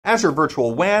Azure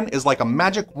Virtual WAN is like a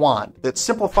magic wand that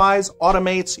simplifies,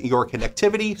 automates your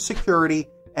connectivity, security,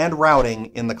 and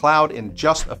routing in the cloud in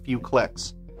just a few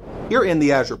clicks. Here in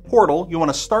the Azure portal, you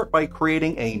want to start by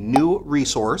creating a new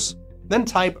resource, then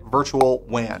type Virtual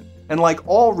WAN. And like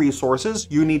all resources,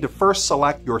 you need to first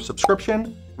select your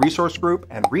subscription, resource group,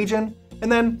 and region,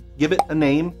 and then give it a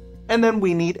name, and then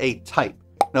we need a type.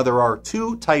 Now there are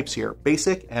two types here,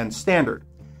 basic and standard.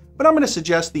 But I'm going to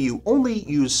suggest that you only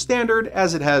use standard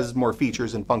as it has more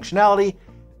features and functionality,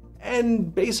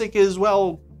 and basic is,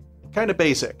 well, kind of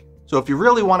basic. So if you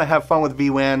really want to have fun with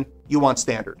vWan, you want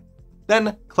standard.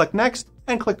 Then click next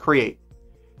and click create.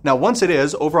 Now once it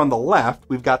is, over on the left,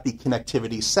 we've got the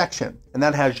connectivity section, and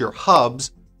that has your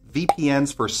hubs,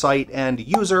 VPNs for site and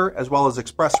user, as well as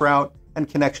ExpressRoute and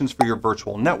connections for your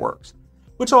virtual networks,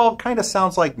 which all kind of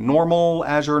sounds like normal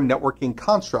Azure networking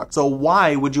constructs. So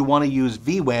why would you want to use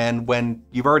vWan when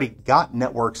you've already got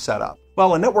networks set up?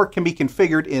 Well, a network can be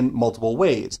configured in multiple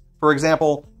ways. For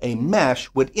example, a mesh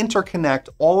would interconnect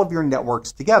all of your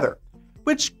networks together,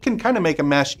 which can kind of make a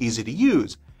mesh easy to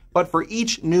use. But for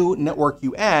each new network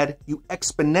you add, you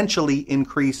exponentially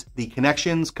increase the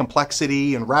connections,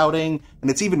 complexity, and routing.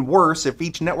 And it's even worse if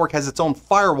each network has its own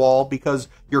firewall because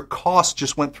your costs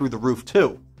just went through the roof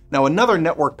too. Now another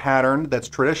network pattern that's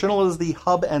traditional is the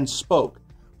hub and spoke,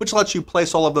 which lets you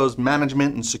place all of those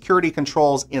management and security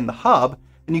controls in the hub,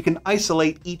 and you can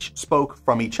isolate each spoke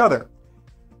from each other.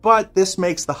 But this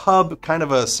makes the hub kind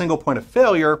of a single point of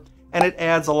failure, and it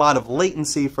adds a lot of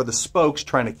latency for the spokes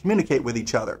trying to communicate with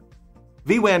each other.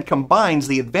 vWan combines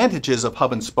the advantages of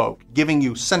hub and spoke, giving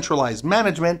you centralized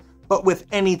management, but with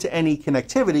any-to-any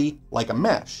connectivity like a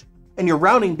mesh. And your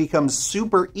routing becomes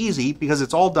super easy because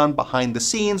it's all done behind the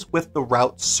scenes with the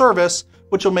route service,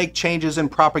 which will make changes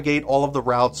and propagate all of the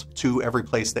routes to every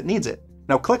place that needs it.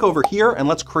 Now click over here and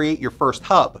let's create your first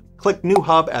hub. Click New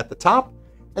Hub at the top,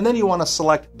 and then you want to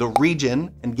select the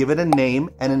region and give it a name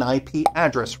and an IP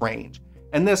address range.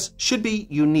 And this should be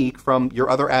unique from your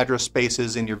other address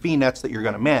spaces in your vNETs that you're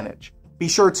going to manage. Be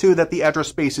sure too that the address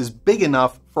space is big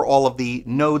enough for all of the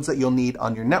nodes that you'll need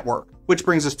on your network. Which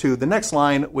brings us to the next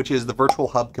line, which is the virtual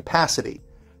hub capacity.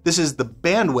 This is the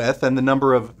bandwidth and the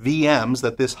number of VMs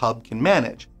that this hub can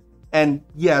manage. And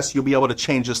yes, you'll be able to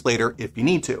change this later if you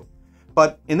need to.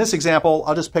 But in this example,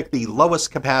 I'll just pick the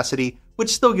lowest capacity,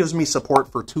 which still gives me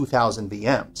support for 2,000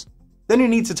 VMs. Then you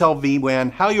need to tell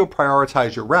vWan how you'll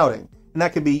prioritize your routing, and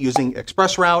that could be using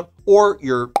ExpressRoute or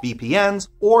your VPNs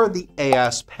or the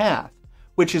AS path,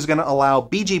 which is going to allow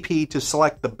BGP to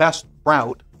select the best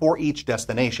route for each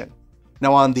destination.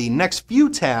 Now on the next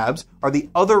few tabs are the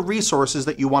other resources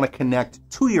that you want to connect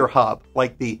to your hub,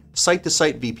 like the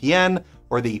site-to-site VPN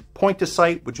or the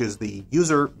point-to-site, which is the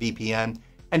user VPN,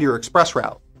 and your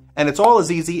ExpressRoute. And it's all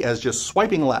as easy as just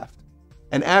swiping left.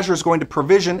 And Azure is going to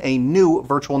provision a new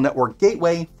virtual network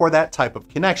gateway for that type of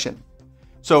connection.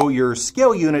 So your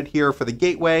scale unit here for the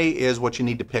gateway is what you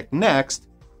need to pick next,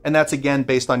 and that's again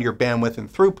based on your bandwidth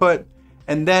and throughput.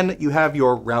 And then you have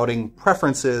your routing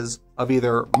preferences of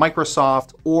either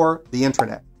Microsoft or the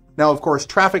internet. Now, of course,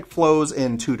 traffic flows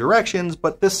in two directions,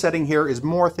 but this setting here is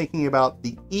more thinking about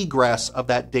the egress of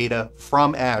that data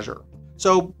from Azure.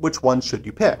 So which one should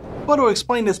you pick? Well, to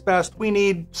explain this best, we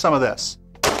need some of this.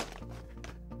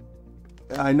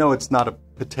 I know it's not a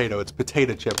potato, it's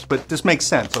potato chips, but this makes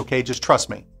sense, okay? Just trust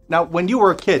me. Now, when you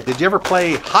were a kid, did you ever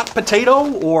play hot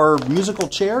potato or musical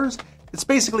chairs? It's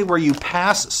basically where you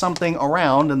pass something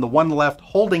around and the one left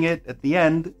holding it at the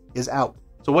end is out.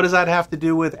 So what does that have to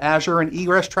do with Azure and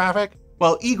egress traffic?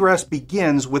 Well, egress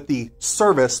begins with the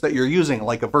service that you're using,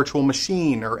 like a virtual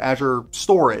machine or Azure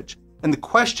storage. And the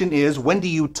question is, when do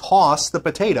you toss the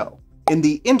potato? In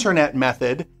the internet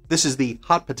method, this is the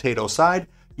hot potato side,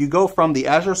 you go from the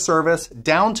Azure service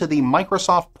down to the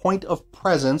Microsoft point of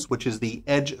presence, which is the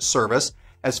edge service,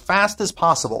 as fast as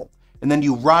possible. And then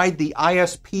you ride the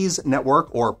ISP's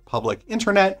network or public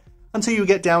internet until you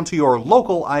get down to your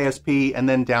local ISP and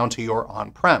then down to your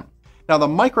on-prem. Now the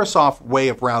Microsoft way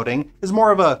of routing is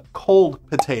more of a cold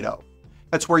potato.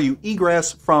 That's where you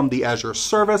egress from the Azure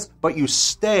service, but you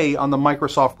stay on the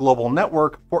Microsoft global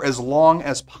network for as long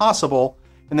as possible,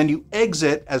 and then you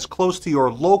exit as close to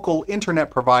your local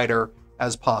internet provider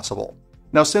as possible.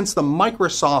 Now, since the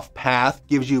Microsoft path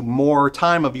gives you more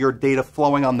time of your data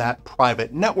flowing on that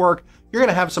private network, you're going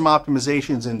to have some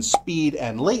optimizations in speed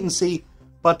and latency,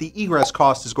 but the egress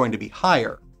cost is going to be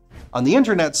higher. On the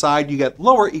internet side, you get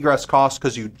lower egress costs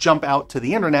because you jump out to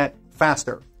the internet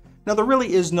faster. Now, there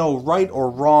really is no right or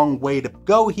wrong way to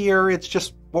go here. It's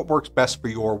just what works best for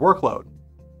your workload.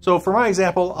 So for my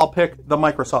example, I'll pick the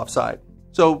Microsoft side.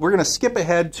 So we're going to skip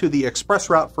ahead to the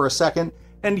ExpressRoute for a second,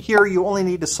 And here you only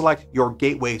need to select your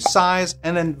gateway size,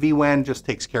 and then vWan just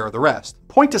takes care of the rest.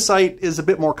 Point to site is a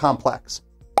bit more complex.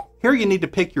 Here you need to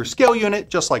pick your scale unit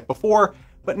just like before,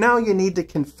 but now you need to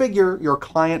configure your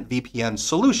client VPN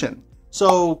solution.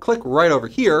 So click right over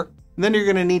here, and then you're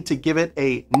going to need to give it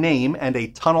a name and a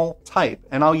tunnel type,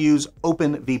 and I'll use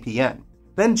OpenVPN.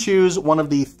 Then choose one of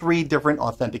the 3 different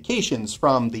authentications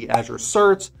from the Azure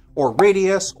Certs, or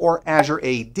Radius, or Azure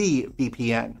AD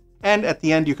VPN. And at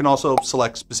the end, you can also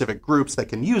select specific groups that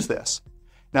can use this.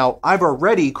 Now, I've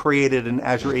already created an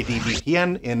Azure AD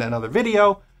VPN in another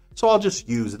video, so I'll just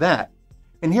use that.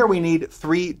 And here we need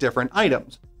 3 different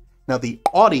items. Now, the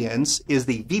audience is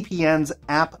the VPN's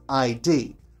app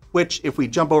ID, which if we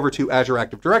jump over to Azure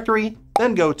Active Directory,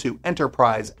 then go to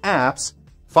Enterprise Apps,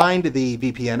 find the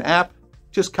VPN app,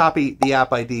 just copy the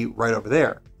app ID right over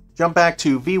there. Jump back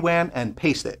to vWan and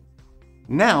paste it.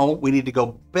 Now we need to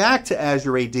go back to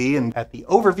Azure AD, and at the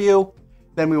overview,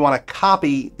 then we want to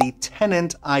copy the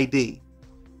tenant ID.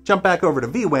 Jump back over to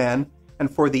vWan, and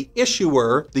for the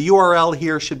issuer, the URL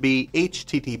here should be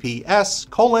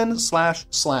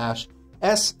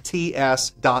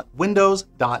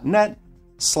https://sts.windows.net/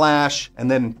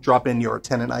 and then drop in your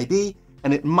tenant ID,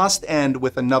 and it must end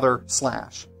with another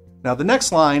slash. Now the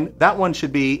next line, that one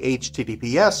should be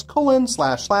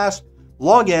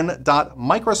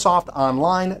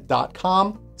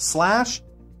https://login.microsoftonline.com/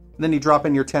 and then you drop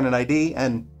in your tenant ID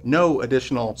and no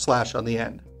additional slash on the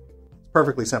end. It's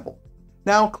perfectly simple.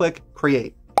 Now click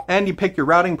Create, and you pick your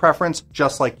routing preference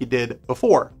just like you did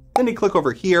before. Then you click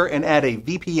over here and add a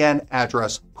VPN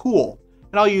address pool.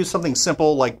 And I'll use something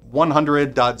simple like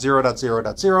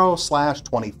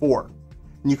 100.0.0.0/24.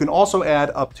 And you can also add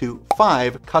up to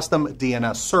 5 custom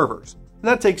DNS servers. And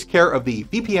that takes care of the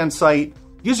VPN site,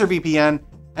 user VPN,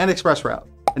 and ExpressRoute.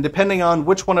 And depending on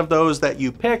which one of those that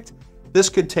you picked, this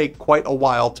could take quite a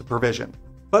while to provision.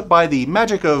 But by the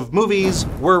magic of movies,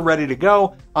 we're ready to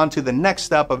go on to the next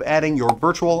step of adding your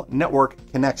virtual network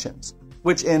connections,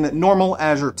 which in normal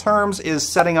Azure terms is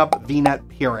setting up vNet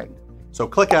peering. So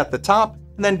click at the top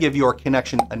and then give your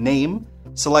connection a name,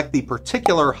 select the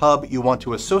particular hub you want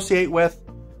to associate with,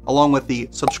 along with the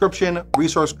subscription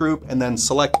resource group, and then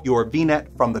select your vNet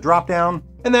from the dropdown.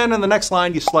 And then in the next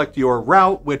line, you select your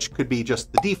route, which could be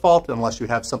just the default unless you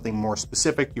have something more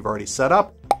specific you've already set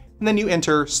up. And then you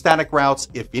enter static routes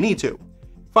if you need to.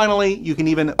 Finally, you can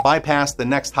even bypass the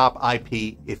next hop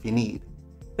IP if you need.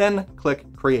 Then click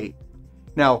Create.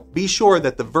 Now, be sure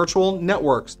that the virtual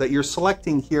networks that you're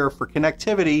selecting here for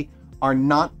connectivity are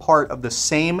not part of the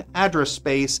same address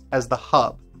space as the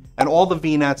hub. And all the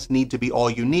vNets need to be all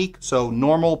unique, so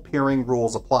normal peering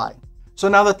rules apply. So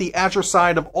now that the Azure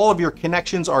side of all of your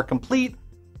connections are complete,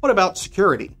 what about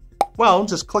security? Well,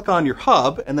 just click on your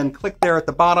hub and then click there at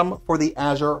the bottom for the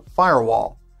Azure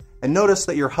Firewall. And notice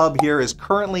that your hub here is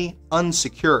currently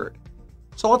unsecured.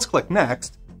 So let's click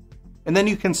Next. And then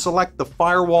you can select the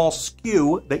firewall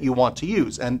SKU that you want to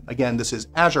use. And again, this is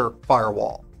Azure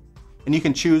Firewall. And you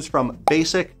can choose from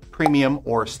Basic, Premium,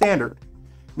 or Standard.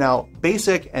 Now,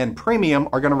 Basic and Premium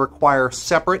are going to require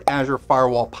separate Azure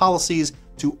Firewall policies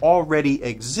to already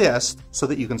exist so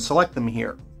that you can select them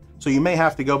here. So you may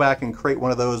have to go back and create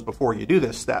one of those before you do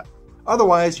this step.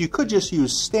 Otherwise, you could just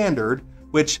use Standard,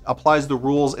 which applies the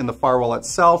rules in the firewall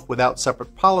itself without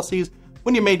separate policies.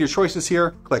 When you made your choices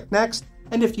here, click Next.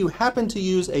 And if you happen to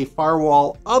use a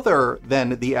firewall other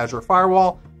than the Azure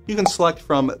Firewall, you can select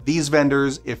from these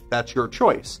vendors if that's your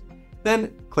choice.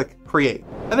 Then click Create.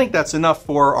 I think that's enough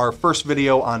for our first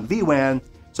video on vWan.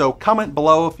 So comment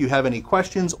below if you have any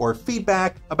questions or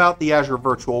feedback about the Azure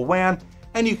Virtual WAN,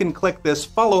 and you can click this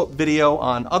follow-up video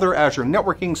on other Azure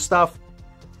networking stuff,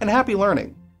 and happy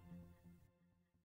learning.